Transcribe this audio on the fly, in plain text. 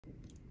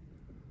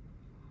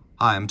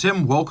Hi, I'm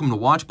Tim. Welcome to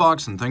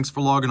Watchbox, and thanks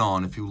for logging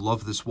on. If you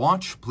love this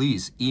watch,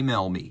 please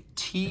email me,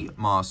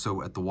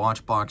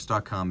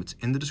 tmosso@thewatchbox.com. It's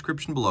in the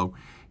description below.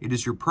 It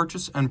is your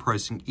purchase and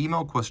pricing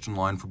email question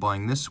line for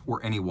buying this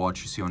or any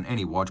watch you see on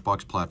any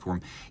Watchbox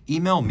platform.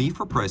 Email me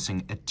for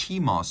pricing at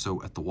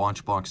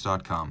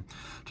tmosso@thewatchbox.com.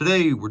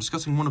 Today, we're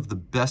discussing one of the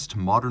best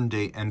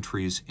modern-day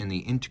entries in the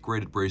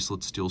integrated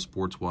bracelet steel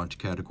sports watch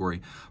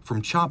category.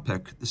 From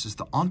Czapek, this is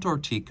the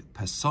Antarctique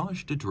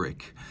Passage de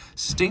Drake.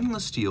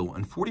 Stainless steel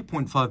and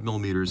 40.5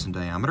 millimeters in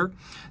diameter.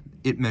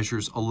 It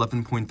measures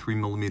 11.3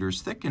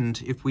 millimeters thick,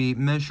 and if we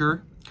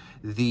measure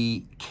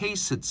the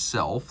case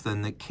itself,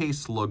 then the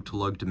case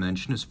lug-to-lug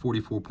dimension is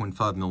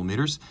 44.5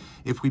 millimeters.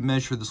 If we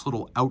measure this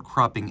little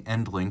outcropping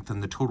end length, then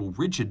the total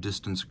rigid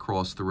distance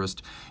across the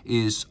wrist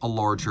is a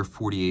larger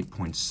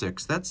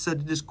 48.6. That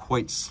said, it is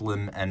quite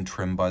slim and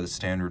trim by the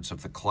standards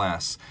of the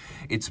class.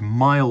 It's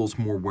miles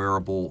more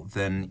wearable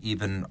than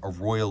even a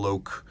Royal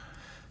Oak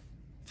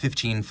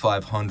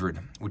 15500,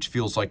 which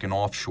feels like an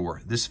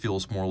offshore. This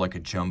feels more like a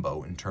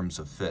jumbo in terms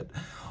of fit.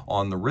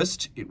 On the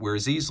wrist, it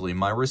wears easily.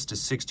 My wrist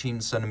is 16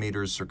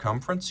 centimeters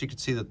circumference. You can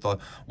see that the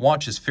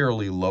watch is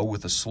fairly low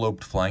with a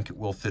sloped flank. It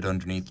will fit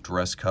underneath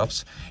dress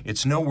cuffs.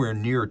 It's nowhere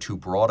near too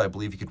broad. I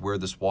believe you could wear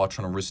this watch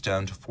on a wrist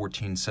down to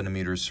 14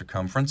 centimeters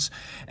circumference.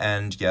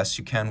 And yes,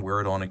 you can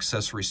wear it on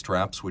accessory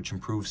straps, which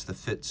improves the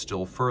fit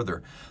still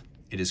further.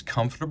 It is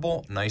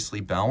comfortable,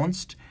 nicely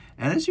balanced,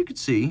 and as you can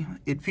see,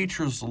 it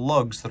features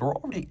lugs that are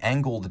already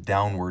angled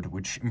downward,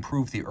 which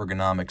improve the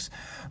ergonomics.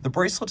 The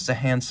bracelet is a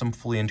handsome,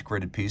 fully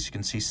integrated piece. You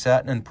can see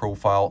satin in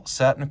profile,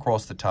 satin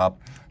across the top.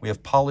 We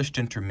have polished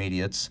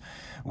intermediates.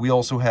 We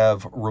also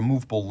have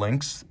removable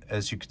links,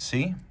 as you can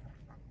see.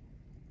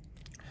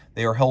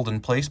 They are held in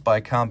place by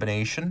a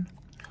combination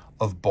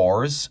of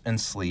bars and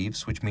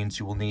sleeves, which means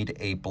you will need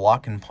a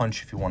block and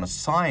punch if you want to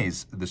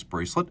size this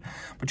bracelet,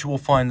 but you will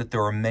find that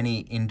there are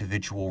many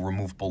individual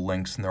removable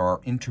links, and there are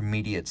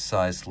intermediate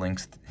sized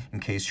links in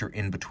case you're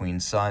in between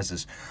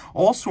sizes.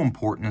 Also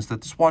important is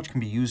that this watch can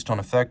be used on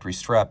a factory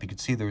strap. You can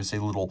see there's a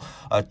little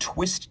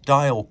twist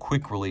dial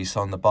quick release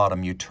on the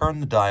bottom. You turn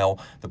the dial,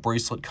 the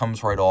bracelet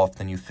comes right off,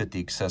 then you fit the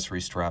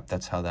accessory strap.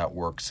 That's how that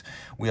works.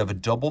 We have a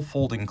double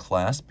folding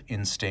clasp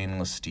in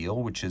stainless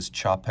steel, which is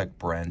Czapek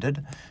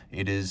branded.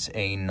 It is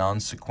a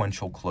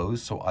non-sequential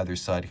close, so either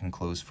side can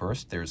close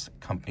first. There's the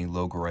company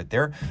logo right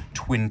there.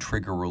 Twin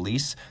trigger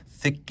release,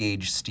 thick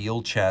gauge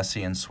steel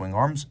chassis and swing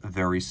arms,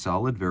 very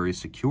solid, very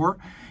secure.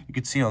 You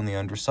can see on the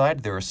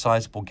underside there are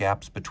sizable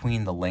gaps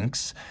between the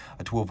links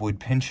to avoid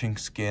pinching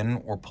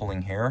skin or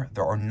pulling hair.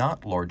 There are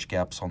not large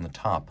gaps on the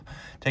top.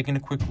 Taking a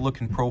quick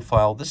look in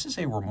profile, this is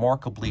a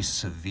remarkably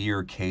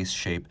severe case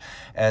shape,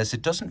 as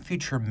it doesn't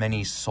feature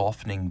many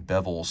softening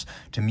bevels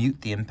to mute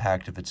the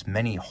impact of its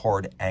many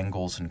hard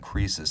angles and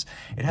creases.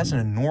 It has an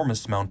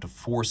enormous amount of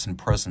force and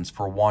presence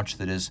for a watch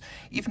that is,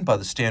 even by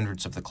the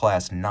standards of the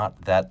class,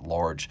 not that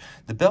large.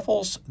 The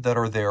bevels that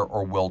are there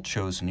are well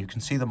chosen. You can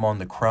see them on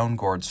the crown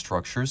guard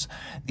structures.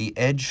 The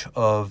edge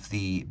of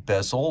the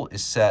bezel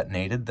is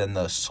satinated, then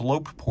the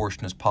sloped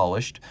portion is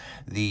polished.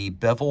 The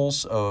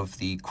bevels of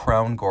the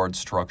crown guard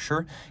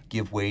structure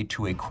give way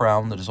to a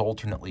crown that is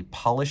alternately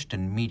polished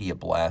and media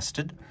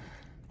blasted,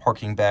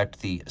 harking back to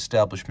the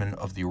establishment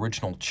of the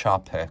original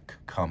Czapek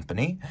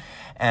company.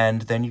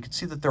 And then you can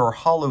see that there are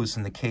hollows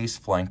in the case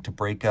flank to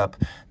break up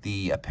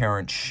the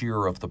apparent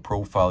shear of the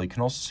profile. You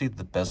can also see that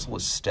the bezel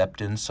is stepped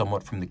in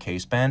somewhat from the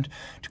case band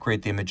to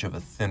create the image of a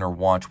thinner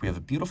watch. We have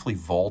a beautifully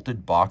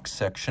vaulted box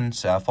section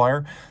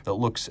sapphire that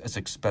looks as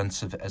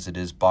expensive as it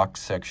is. Box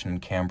section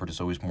and cambered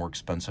is always more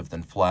expensive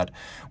than flat.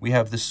 We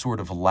have this sort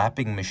of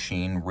lapping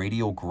machine,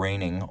 radial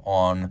graining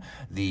on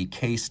the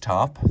case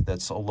top.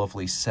 That's a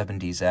lovely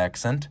 70s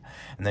accent.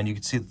 And then you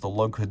can see that the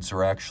lug hoods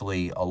are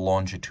actually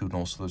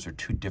longitudinal, so those are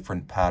two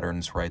different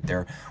patterns right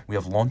there. We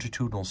have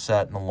longitudinal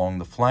satin along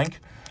the flank,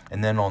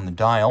 and then on the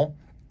dial,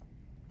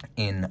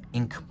 in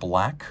ink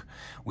black,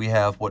 we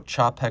have what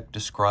Czapek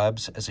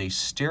describes as a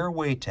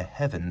stairway to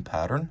heaven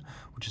pattern,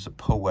 which is a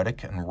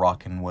poetic and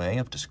rockin' way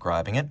of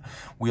describing it.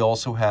 We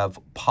also have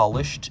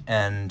polished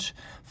and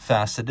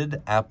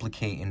faceted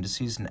applique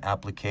indices and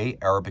applique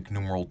Arabic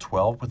numeral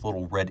 12 with a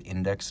little red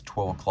index at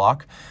 12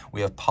 o'clock.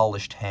 We have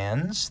polished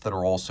hands that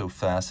are also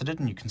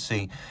faceted, and you can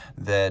see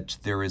that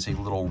there is a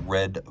little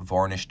red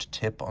varnished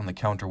tip on the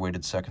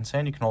counterweighted seconds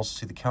hand. You can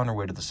also see the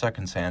counterweight of the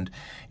seconds hand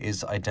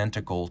is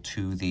identical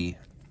to the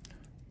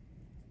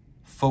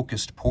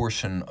focused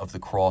portion of the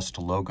crossed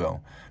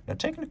logo. Now,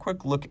 taking a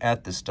quick look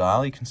at this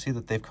dial, you can see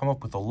that they've come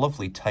up with a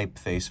lovely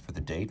typeface for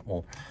the date.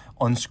 We'll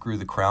unscrew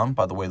the crown.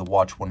 By the way, the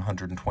watch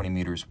 120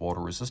 meters water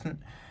resistant,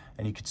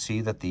 and you can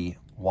see that the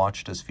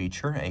watch does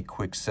feature a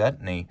quick set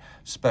and a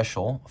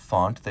special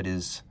font that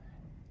is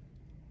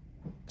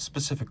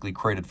specifically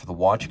created for the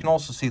watch. You can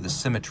also see the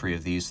symmetry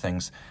of these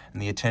things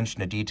and the attention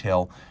to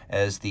detail,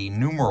 as the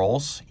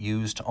numerals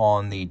used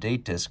on the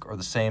date disc are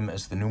the same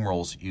as the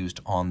numerals used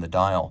on the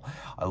dial.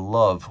 I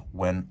love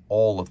when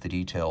all of the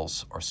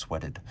details are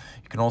sweated.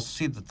 You can also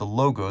see that the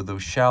logo, though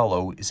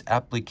shallow, is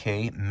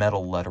applique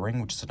metal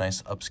lettering, which is a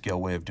nice upscale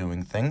way of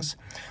doing things.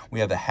 We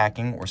have a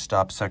hacking or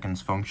stop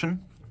seconds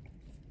function.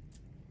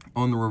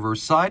 On the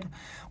reverse side,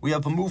 we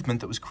have a movement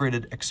that was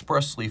created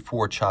expressly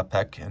for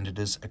Czapek, and it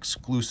is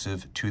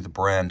exclusive to the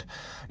brand.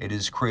 It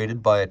is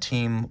created by a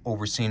team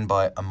overseen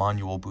by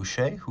Emmanuel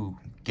Boucher, who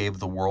gave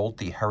the world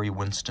the Harry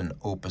Winston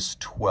Opus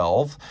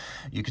 12.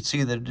 You can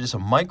see that it is a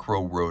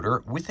micro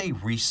rotor with a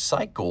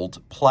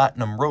recycled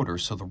platinum rotor.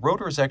 So the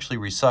rotor is actually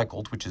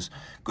recycled, which is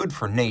good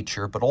for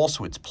nature, but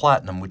also it's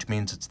platinum, which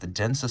means it's the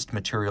densest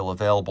material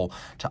available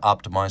to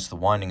optimize the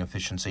winding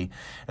efficiency.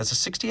 It's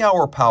a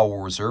 60-hour power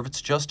reserve.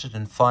 It's adjusted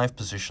in 5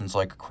 positions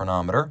like a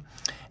chronometer.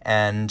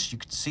 And you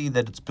can see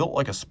that it's built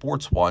like a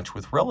sports watch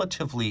with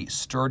relatively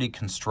sturdy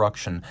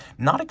construction,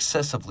 not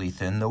excessively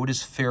thin, though it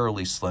is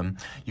fairly slim.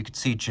 You can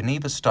see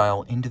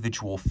Geneva-style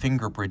individual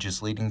finger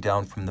bridges leading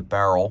down from the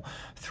barrel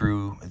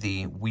through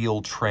the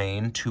wheel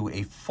train to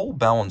a full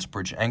balance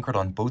bridge anchored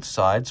on both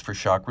sides for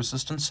shock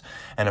resistance,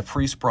 and a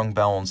free-sprung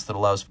balance that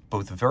allows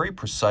both very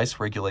precise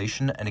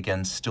regulation and,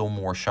 again, still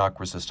more shock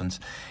resistance.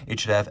 It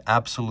should have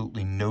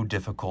absolutely no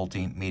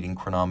difficulty meeting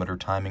chronometer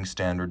timing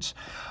standards.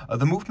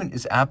 The movement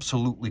is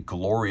absolutely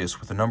glorious,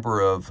 with a number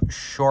of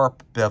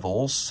sharp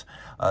bevels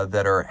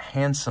that are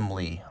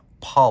handsomely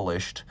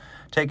polished.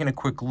 Taking a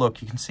quick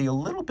look, you can see a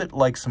little bit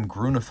like some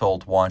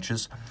Grunewald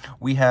watches.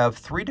 We have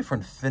 3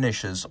 different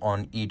finishes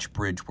on each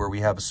bridge, where we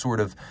have a sort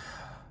of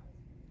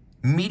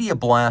media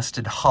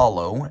blasted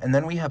hollow, and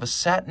then we have a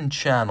satin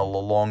channel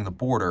along the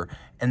border,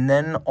 and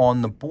then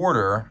on the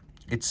border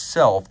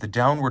itself, the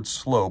downward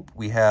slope,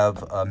 we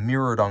have a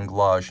mirrored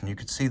anglage, and you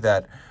can see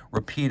that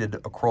repeated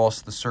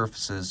across the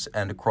surfaces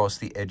and across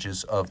the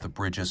edges of the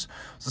bridges.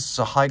 So this is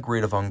a high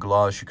grade of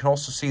anglage. You can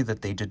also see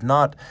that they did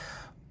not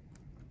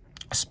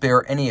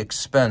spare any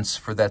expense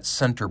for that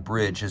center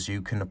bridge. As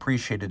you can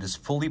appreciate, it is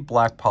fully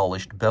black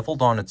polished,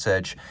 beveled on its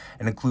edge,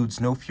 and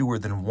includes no fewer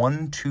than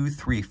 1, 2,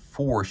 3,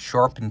 4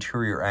 sharp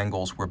interior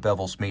angles where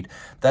bevels meet.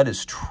 That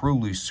is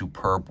truly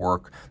superb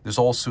work. There's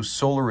also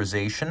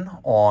solarization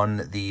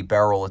on the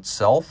barrel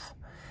itself,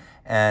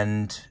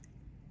 and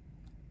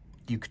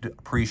you could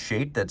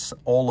appreciate that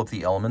all of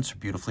the elements are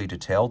beautifully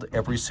detailed.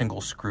 Every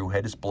single screw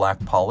head is black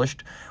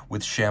polished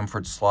with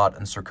chamfered slot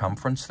and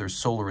circumference. There's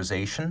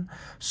solarization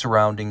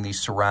surrounding the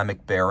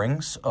ceramic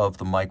bearings of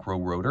the micro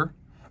rotor.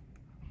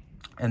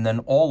 And then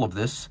all of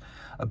this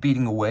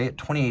beating away at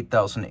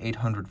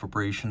 28,800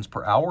 vibrations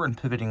per hour and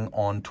pivoting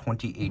on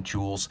 28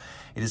 joules.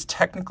 It is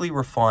technically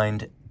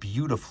refined,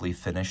 beautifully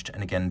finished,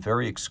 and again,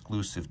 very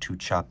exclusive to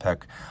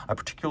Czapek. I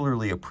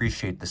particularly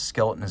appreciate the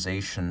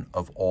skeletonization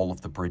of all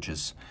of the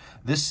bridges.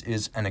 This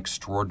is an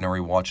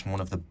extraordinary watch and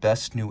one of the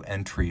best new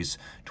entries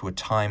to a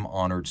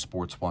time-honored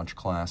sports watch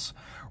class.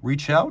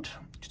 Reach out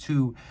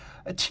to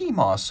Team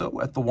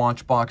Mosso at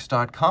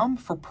thewatchbox.com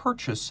for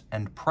purchase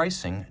and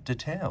pricing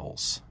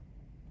details.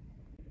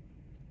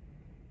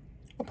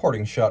 A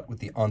parting shot with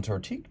the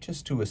Antarctique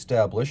just to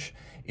establish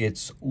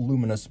its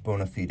luminous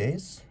bona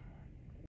fides.